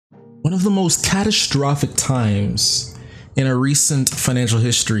One of the most catastrophic times in our recent financial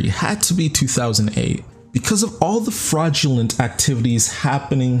history had to be 2008. Because of all the fraudulent activities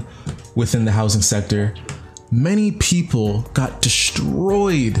happening within the housing sector, many people got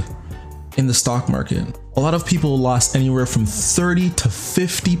destroyed in the stock market. A lot of people lost anywhere from 30 to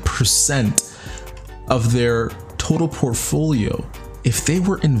 50% of their total portfolio if they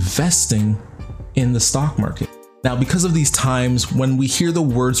were investing in the stock market. Now, because of these times, when we hear the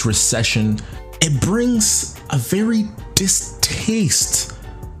words recession, it brings a very distaste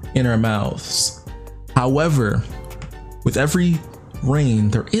in our mouths. However, with every rain,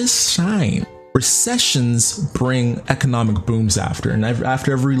 there is shine. Recessions bring economic booms after, and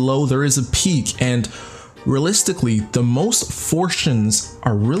after every low, there is a peak. And realistically, the most fortunes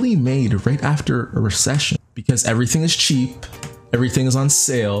are really made right after a recession because everything is cheap, everything is on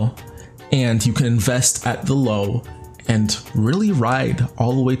sale, and you can invest at the low and really ride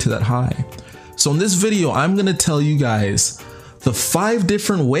all the way to that high. So in this video, I'm gonna tell you guys the 5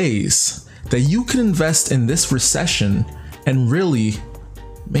 different ways that you can invest in this recession and really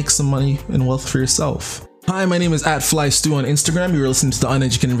make some money and wealth for yourself. Hi, my name is @FlyStew on Instagram. You're listening to the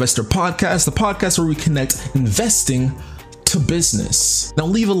Uneducated Investor Podcast, the podcast where we connect investing to business. Now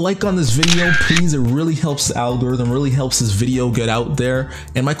leave a like on this video, please. It really helps the algorithm, really helps this video get out there.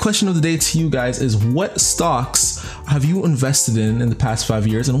 And my question of the day to you guys is, what stocks have you invested in the past 5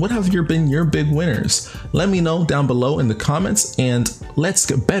 years, and what have been your big winners? Let me know down below in the comments, and let's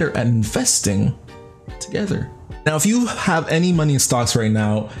get better at investing together. Now, if you have any money in stocks right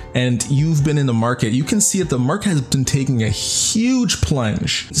now and you've been in the market, you can see that the market has been taking a huge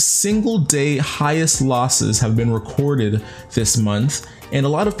plunge. Single day highest losses have been recorded this month, and a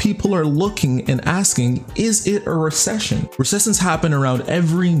lot of people are looking and asking, is it a recession? Recessions happen around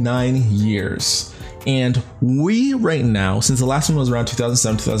every 9 years. And we right now, since the last one was around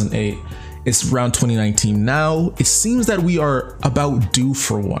 2007, 2008, it's around 2019 now, it seems that we are about due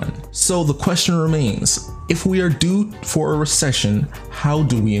for one. So the question remains, if we are due for a recession, how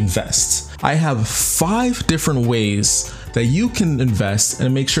do we invest? I have 5 different ways that you can invest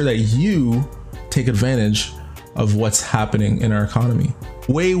and make sure that you take advantage of what's happening in our economy.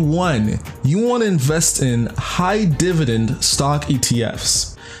 Way 1, you want to invest in high dividend stock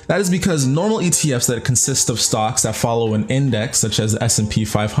ETFs. That is because normal ETFs that consist of stocks that follow an index such as the S&P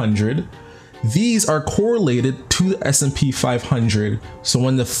 500, these are correlated to the S&P 500. So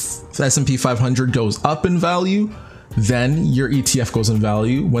when the S&P 500 goes up in value, then your ETF goes in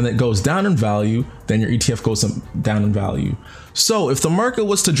value. When it goes down in value, then your ETF goes down in value. So if the market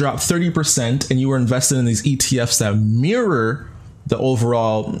was to drop 30% and you were invested in these ETFs that mirror the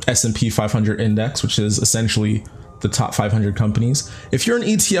overall S&P 500 index, which is essentially the top 500 companies, if you're an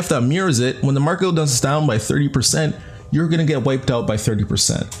ETF that mirrors it, when the market goes down by 30%, you're gonna get wiped out by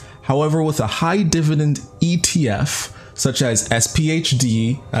 30%. However, with a high dividend ETF, such as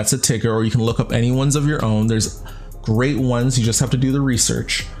SPHD, that's a ticker, or you can look up any ones of your own. There's great ones, you just have to do the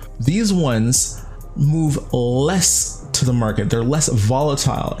research. These ones move less to the market, they're less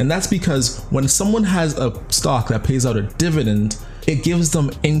volatile. And that's because when someone has a stock that pays out a dividend, it gives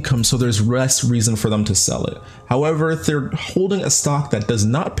them income, so there's less reason for them to sell it. However, if they're holding a stock that does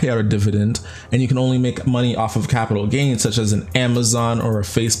not pay out a dividend, and you can only make money off of capital gains, such as an Amazon or a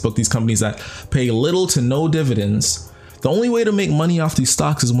Facebook, these companies that pay little to no dividends, the only way to make money off these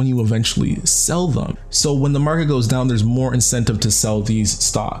stocks is when you eventually sell them. So when the market goes down, there's more incentive to sell these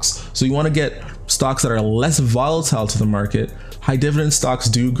stocks. So you want to get stocks that are less volatile to the market. High dividend stocks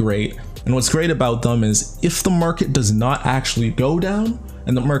do great. And what's great about them is if the market does not actually go down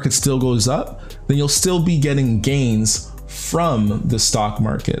and the market still goes up, then you'll still be getting gains from the stock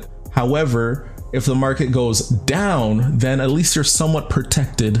market. However, if the market goes down, then at least you're somewhat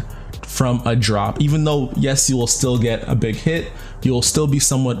protected from a drop. Even though, yes, you will still get a big hit, you'll still be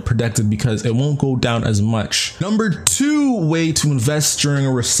somewhat protected because it won't go down as much. Number 2 way to invest during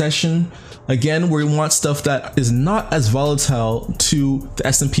a recession, again, we want stuff that is not as volatile to the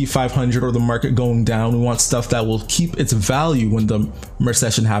S&P 500 or the market going down. We want stuff that will keep its value when the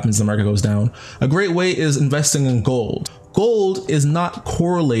recession happens, the market goes down. A great way is investing in gold. Gold is not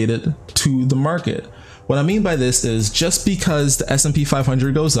correlated to the market. What I mean by this is just because the S&P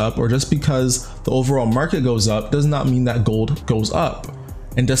 500 goes up or just because the overall market goes up does not mean that gold goes up.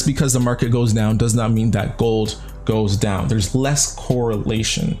 And just because the market goes down does not mean that gold goes down. There's less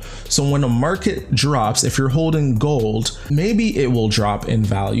correlation. So when a market drops, if you're holding gold, maybe it will drop in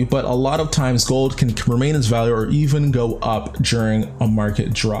value, but a lot of times gold can remain its value or even go up during a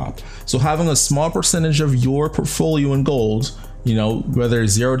market drop. So having a small percentage of your portfolio in gold you know, whether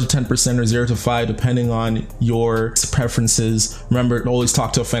 0 to 10% or 0 to 5, depending on your preferences. Remember, always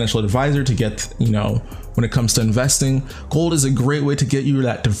talk to a financial advisor to get, you know, when it comes to investing. Gold is a great way to get you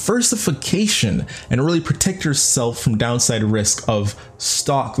that diversification and really protect yourself from downside risk of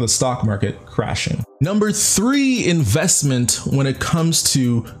the stock market crashing. Number 3 investment when it comes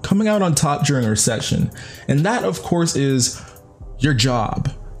to coming out on top during a recession. And that, of course, is your job.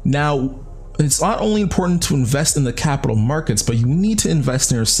 Now, it's not only important to invest in the capital markets, but you need to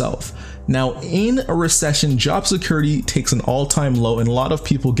invest in yourself. Now, in a recession, job security takes an all-time low and a lot of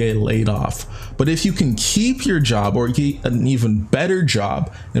people get laid off. But if you can keep your job or get an even better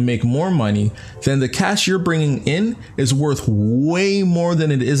job and make more money, then the cash you're bringing in is worth way more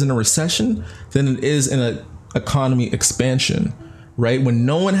than it is in a recession than it is in an economy expansion. Right? When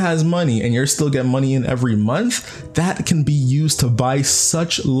no one has money and you're still getting money in every month, that can be used to buy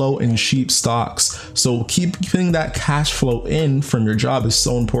such low and cheap stocks. So keeping that cash flow in from your job is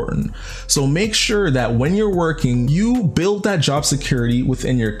so important. So make sure that when you're working, you build that job security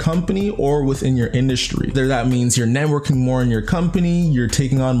within your company or within your industry. Whether that means you're networking more in your company, you're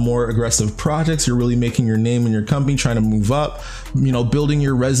taking on more aggressive projects, you're really making your name in your company, trying to move up, you know, building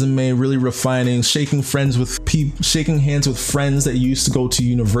your resume, really refining, shaking hands with friends that you used to go to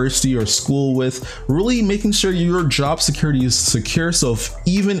university or school with, really making sure your job security is secure. So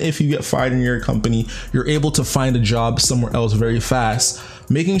even if you get fired in your company, you're able to find a job somewhere else very fast.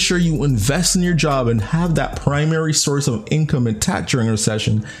 Making sure you invest in your job and have that primary source of income intact during a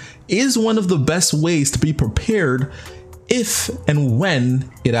recession is one of the best ways to be prepared if and when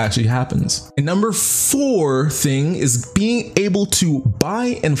it actually happens. And number 4 thing is being able to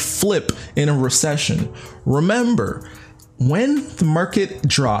buy and flip in a recession. Remember, when the market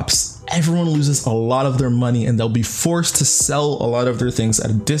drops, everyone loses a lot of their money and they'll be forced to sell a lot of their things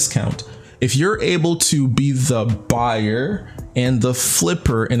at a discount. If you're able to be the buyer and the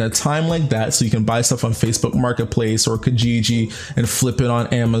flipper in a time like that, so you can buy stuff on Facebook Marketplace or Kijiji and flip it on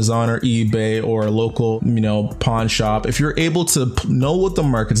Amazon or eBay or a local, you know, pawn shop. If you're able to know what the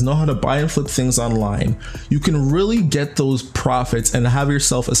markets, know how to buy and flip things online, you can really get those profits and have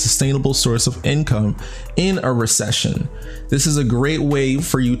yourself a sustainable source of income in a recession. This is a great way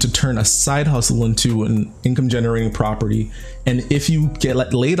for you to turn a side hustle into an income generating property. And if you get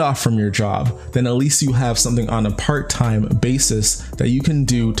laid off from your job, then at least you have something on a part-time basis that you can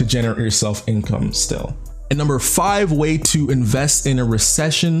do to generate yourself income still. And number 5 way to invest in a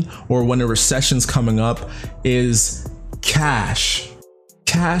recession or when a recession's coming up is cash.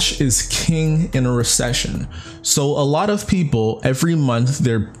 Cash is king in a recession. So a lot of people every month,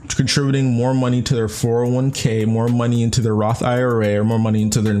 they're contributing more money to their 401k, more money into their Roth IRA, or more money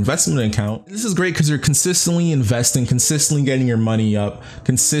into their investment account. This is great because you're consistently investing, consistently getting your money up,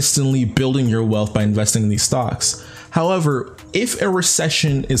 consistently building your wealth by investing in these stocks. However, if a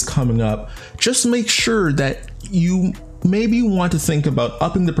recession is coming up, just make sure that you maybe want to think about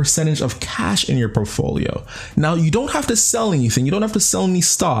upping the percentage of cash in your portfolio. Now, you don't have to sell anything. You don't have to sell any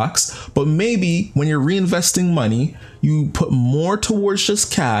stocks, but maybe when you're reinvesting money, you put more towards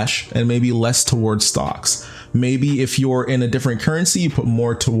just cash and maybe less towards stocks. Maybe if you're in a different currency, you put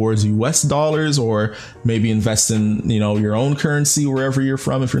more towards US dollars, or maybe invest in, you know, your own currency wherever you're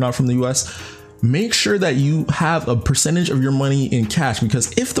from if you're not from the US. Make sure that you have a percentage of your money in cash,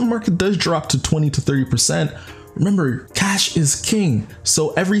 because if the market does drop to 20 to 30%, remember, cash is king.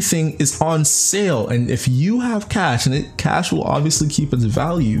 So everything is on sale. And if you have cash, and cash will obviously keep its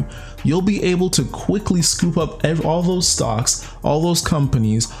value, you'll be able to quickly scoop up all those stocks, all those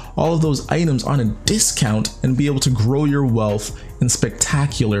companies, all of those items on a discount and be able to grow your wealth in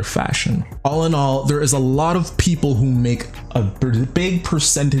spectacular fashion. All in all, there is a lot of people who make a big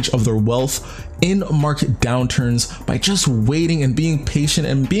percentage of their wealth in market downturns by just waiting and being patient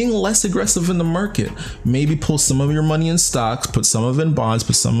and being less aggressive in the market. Maybe pull some of your money in stocks, put some of it in bonds,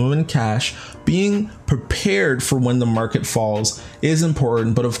 put some of it in cash. Being prepared for when the market falls is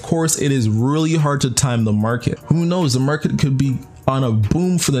important, but of course it is really hard to time the market. Who knows, the market could be on a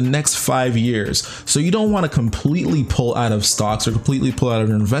boom for the next 5 years. So you don't want to completely pull out of stocks or completely pull out of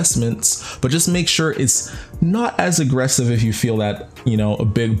your investments, but just make sure it's not as aggressive if you feel that, you know, a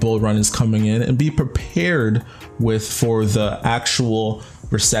big bull run is coming in, and be prepared for the actual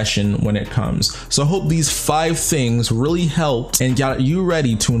recession when it comes. So I hope these 5 things really helped and got you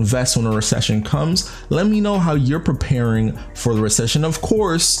ready to invest when a recession comes. Let me know how you're preparing for the recession. Of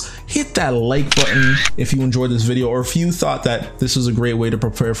course, hit that like button if you enjoyed this video, or if you thought that this was a great way to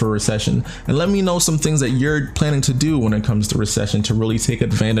prepare for a recession, and let me know some things that you're planning to do when it comes to recession to really take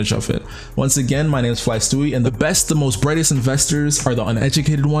advantage of it. Once again, my name is Fly Stewie, and the most brightest investors are the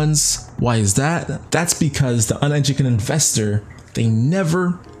uneducated ones. Why is that? That's because the uneducated investor They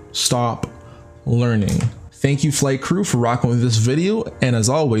never stop learning. Thank you, flight crew, for rocking with this video. And as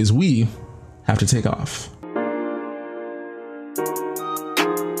always, we have to take off.